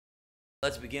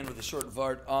Let's begin with a short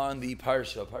vart on the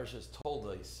Parsha. Parsha's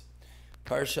Toldos.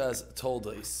 Parsha's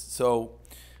Toldos. So,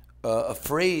 a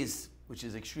phrase which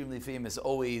is extremely famous,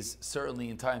 always, certainly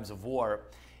in times of war,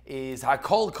 is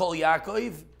Hakol Kol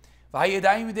Yaakov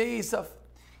V'Hayadayim Yedei Esav.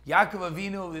 Yaakov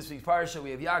Avinu, this week's Parsha,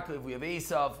 we have Yaakov, we have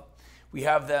Esav. We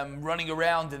have them running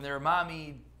around in their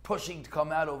mommy, pushing to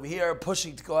come out over here,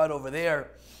 pushing to go out over there.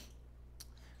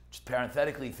 Just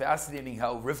parenthetically fascinating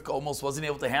how Rivka almost wasn't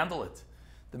able to handle it.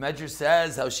 The Medrash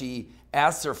says how she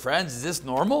asks her friends, is this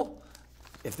normal?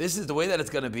 If this is the way that it's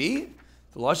going to be?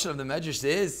 The lashon of the Medrash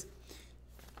is,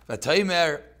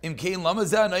 V'taymer imkein lama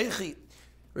zeh anaychi.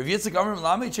 Rav Yitzchak Amar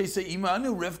Melamed sheisei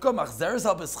imanu Rivka machzeres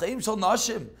al bescheim shel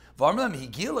nashim. V'amar lam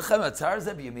higi lechem atzar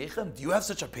zeh b'yamechem. Do you have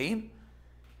such a pain?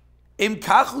 Im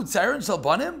kachu tzaren shel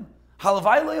banim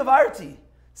halavai lo yavarti.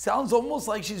 Sounds almost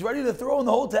like she's ready to throw in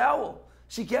the whole towel.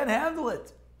 She can't handle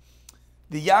it.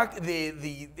 The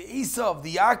Esav,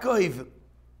 the Yaakov,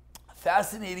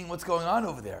 fascinating what's going on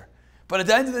over there. But at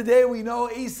the end of the day, we know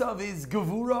Esav is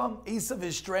Gevura, Esav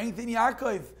is strength, and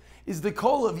Yaakov is the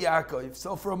Kol of Yaakov.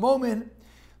 So for a moment,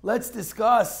 let's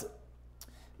discuss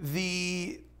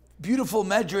the beautiful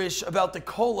medrash about the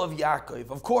Kol of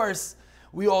Yaakov. Of course,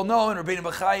 we all know, and Rabbeinu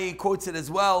Bachai quotes it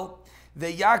as well,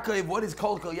 that Yaakov, what is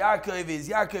Kol Yaakov is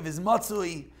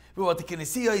Matzui,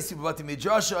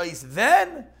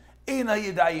 then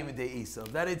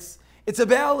that it's a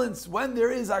balance. When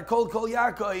there is a Kol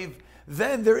Yaakov,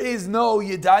 then there is no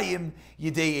Yedayim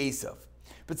Yedei Esav.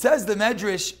 But says the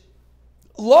Medrash,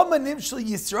 Lo manimshel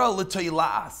Yisrael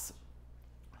l'toilas.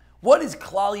 What is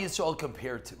Klal Yisrael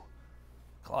compared to?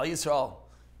 Klal Yisrael,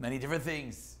 many different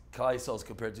things Klal Yisrael is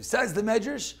compared to. Says the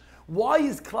Medrash, why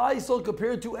is Klal Yisrael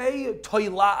compared to a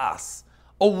toilas,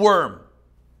 a worm?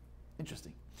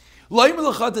 Interesting.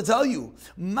 To tell you,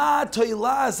 ma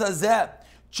toilas hazeh,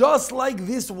 just like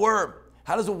this worm.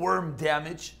 How does a worm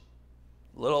damage?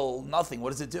 Little nothing. What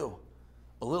does it do?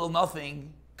 A little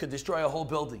nothing could destroy a whole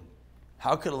building.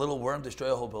 How could a little worm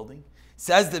destroy a whole building?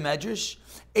 Says the Medrash,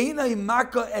 einay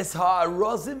maka es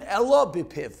ha'arazim ela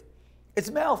bipiv. Its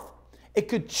mouth. It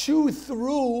could chew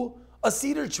through a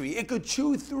cedar tree. It could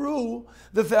chew through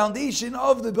the foundation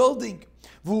of the building.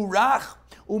 V'urach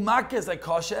umakes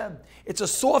akashem. It's a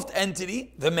soft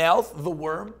entity, the mouth, the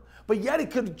worm, but yet it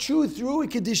could chew through,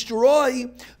 it could destroy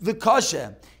the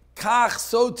kashem. Kach,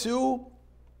 so too,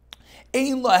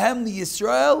 ein lahem li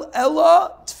Yisrael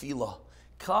ella tefillah.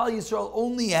 Klal Yisrael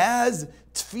only has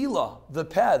tefillah, the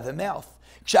peh, the mouth.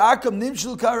 K'sha'akam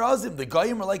nimshul ka'arazim, the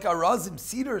goyim are like arazim,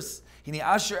 cedars. Hini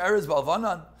asher erez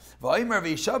ba'alvanan, v'aymer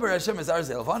v'yishaber Hashem ezar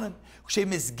ze'alvanan,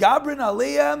 k'she'misgabrin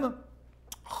aleim,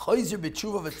 choyzer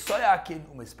b'tshuva v'tzoyakin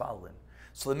u'mispalin.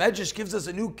 So the Medrash gives us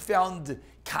a newfound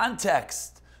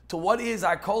context to what is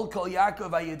Hakol Kol Yaakov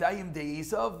V'Yadayim Yedei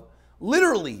Esav.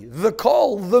 Literally, the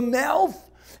kol, the mouth,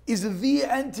 is the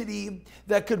entity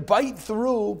that could bite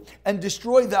through and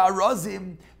destroy the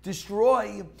arazim,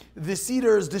 destroy the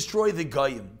cedars, destroy the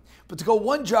goyim. But to go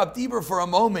one drop deeper for a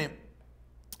moment,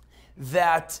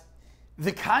 that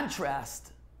the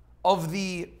contrast of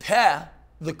the peh,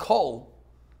 the kol,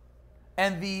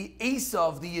 and the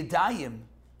Esav, the Yadayim,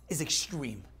 is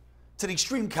extreme. It's an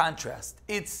extreme contrast.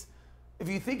 It's, if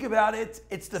you think about it,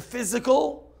 it's the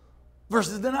physical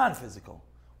versus the non-physical.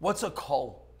 What's a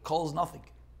kol? Kol is nothing.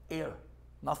 Air.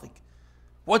 Nothing.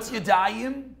 What's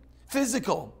Yadayim?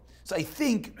 Physical. So I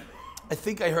think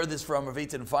I heard this from Rav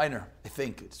Eitan Feiner. I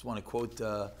just want to quote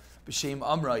B'Shem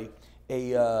Amrai,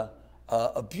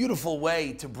 a beautiful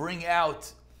way to bring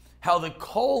out how the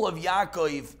kol of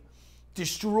Yaakov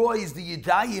destroys the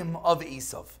Yadayim of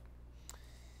Esav.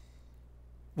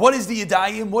 What is the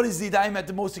Yadayim? What is the Yadayim at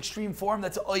the most extreme form?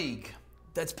 That's oig.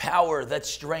 That's power. That's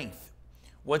strength.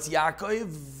 What's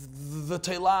Yaakov? The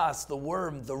telas, the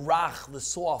worm, the rach, the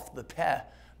soft, the peh,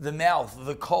 the mouth,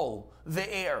 the kol,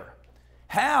 the air.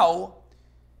 How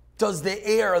does the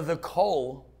air, the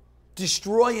kol,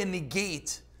 destroy and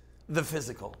negate the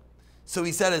physical? So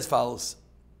he said as follows.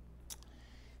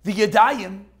 The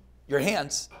Yadayim, your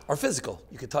hands, are physical.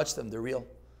 You could touch them. They're real.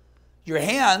 Your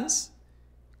hands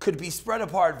could be spread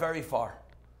apart very far.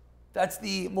 That's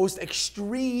the most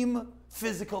extreme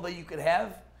physical that you could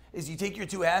have, is you take your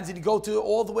two hands and you go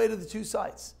all the way to the two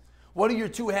sides. What do your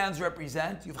two hands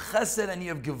represent? You have chesed and you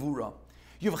have gevura.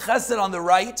 You have chesed on the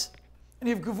right and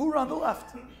you have gevura on the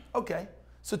left. Okay,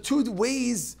 so two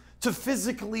ways to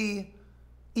physically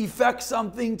effect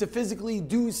something, to physically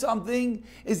do something,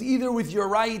 is either with your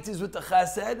right, is with the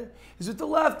chesed, is with the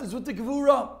left, is with the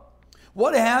gevura.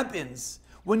 What happens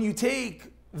when you take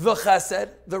the chesed,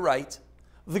 the right,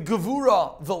 the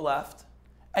gevura, the left,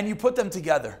 and you put them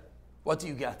together? What do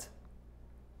you get?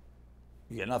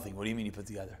 You get nothing. What do you mean you put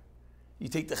together? You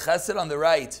take the chesed on the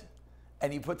right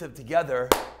and you put them together,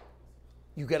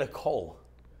 you get a kol.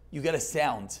 You get a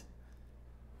sound.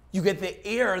 You get the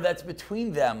air that's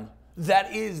between them.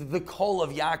 That is the kol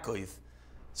of Yaakov.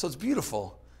 So it's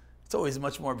beautiful. It's always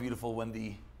much more beautiful when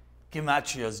the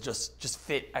gematrias just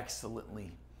fit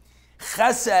excellently.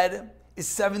 Chesed is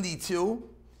 72.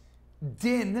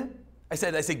 Din, I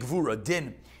said gvura,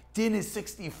 din. Din is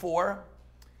 64.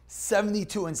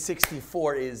 72 and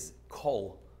 64 is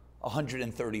kol,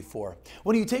 134.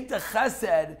 When you take the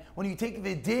chesed, when you take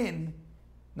the din,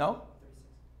 no?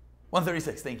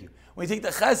 136, thank you. When you take the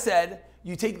chesed,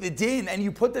 you take the din and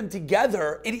you put them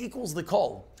together, it equals the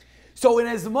kol. So in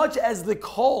as much as the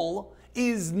kol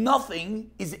is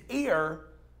nothing, is air,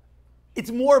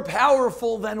 it's more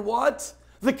powerful than what?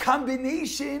 The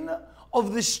combination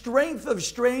of the strength of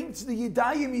strengths, the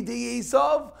Yidayim Yidei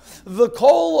Esav, the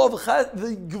kol of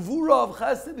the Gevura of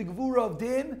Chesed, the Gevura of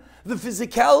Din, the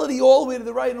physicality all the way to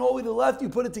the right and all the way to the left, you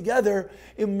put it together,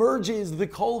 emerges the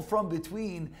kol from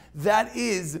between. That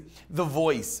is the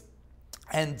voice.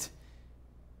 And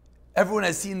everyone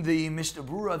has seen the Mishnah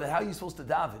Brura, that how are you supposed to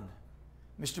daven?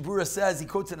 Mishnah Brura says, he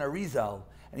quotes an Arizal,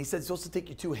 and he says, you're supposed to take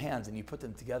your two hands and you put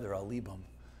them together, al libam.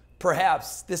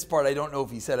 Perhaps, this part I don't know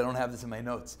if he said, I don't have this in my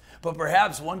notes, but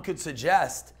perhaps one could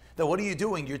suggest that what are you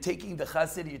doing? You're taking the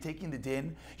chesed, you're taking the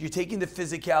din, you're taking the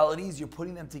physicalities, you're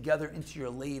putting them together into your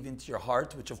lave, into your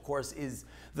heart, which of course is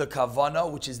the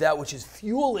kavana, which is that which is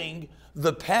fueling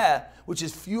the peh, which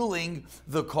is fueling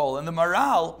the kol. And the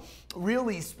Maral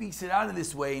really speaks it out in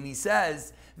this way, and he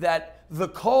says that the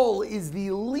kol is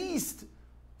the least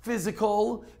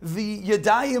physical, the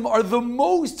yadayim are the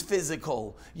most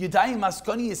physical. Yadayim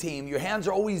maskani is him. Your hands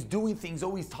are always doing things,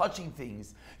 always touching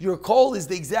things. Your kol is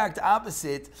the exact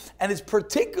opposite, and it's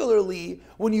particularly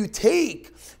when you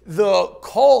take the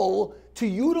kol to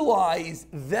utilize,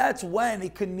 that's when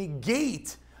it can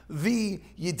negate the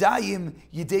yadayim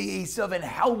yidei esav. And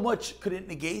how much could it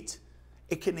negate?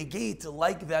 It can negate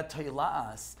like that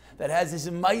taila'as that has this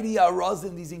mighty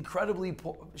arazim, these incredibly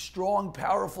strong,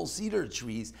 powerful cedar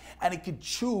trees, and it could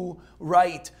chew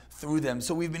right through them.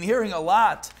 So we've been hearing a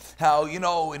lot how, in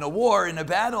a war, in a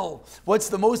battle, what's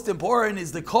the most important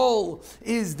is the kol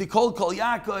kol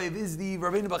Yaakov, is the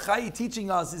Rabbeinu Bachai teaching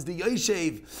us, is the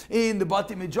Yoshev in the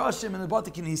Bati Midrashim and the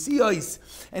Bati Knesiyos.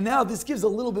 And now this gives a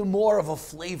little bit more of a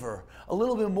flavor, a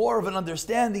little bit more of an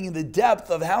understanding in the depth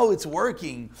of how it's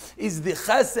working. Is the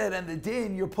chesed and the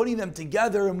din, you're putting them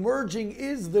together, emerging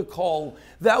is the kol,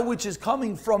 that which is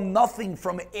coming from nothing,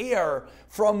 from air,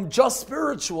 from just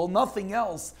spiritual, nothing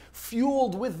else,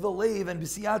 fueled with the lave and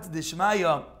b'siyat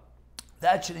d'shmaya,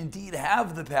 that should indeed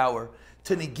have the power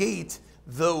to negate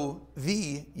the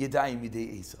Yadayim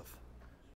Yidei Esav.